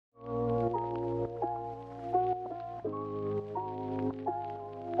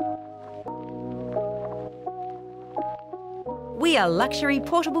We are Luxury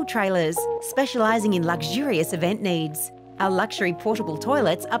Portable Trailers, specialising in luxurious event needs. Our luxury portable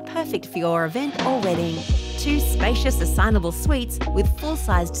toilets are perfect for your event or wedding. 2 spacious assignable suites with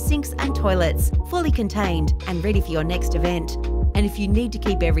full-sized sinks and toilets, fully contained and ready for your next event. And if you need to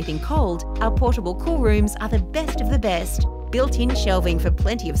keep everything cold, our portable cool rooms are the best of the best. Built-in shelving for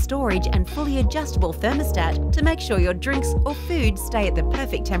plenty of storage and fully adjustable thermostat to make sure your drinks or food stay at the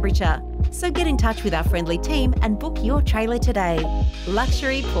perfect temperature. So get in touch with our friendly team and book your trailer today.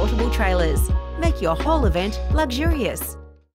 Luxury Portable Trailers. Make your whole event luxurious.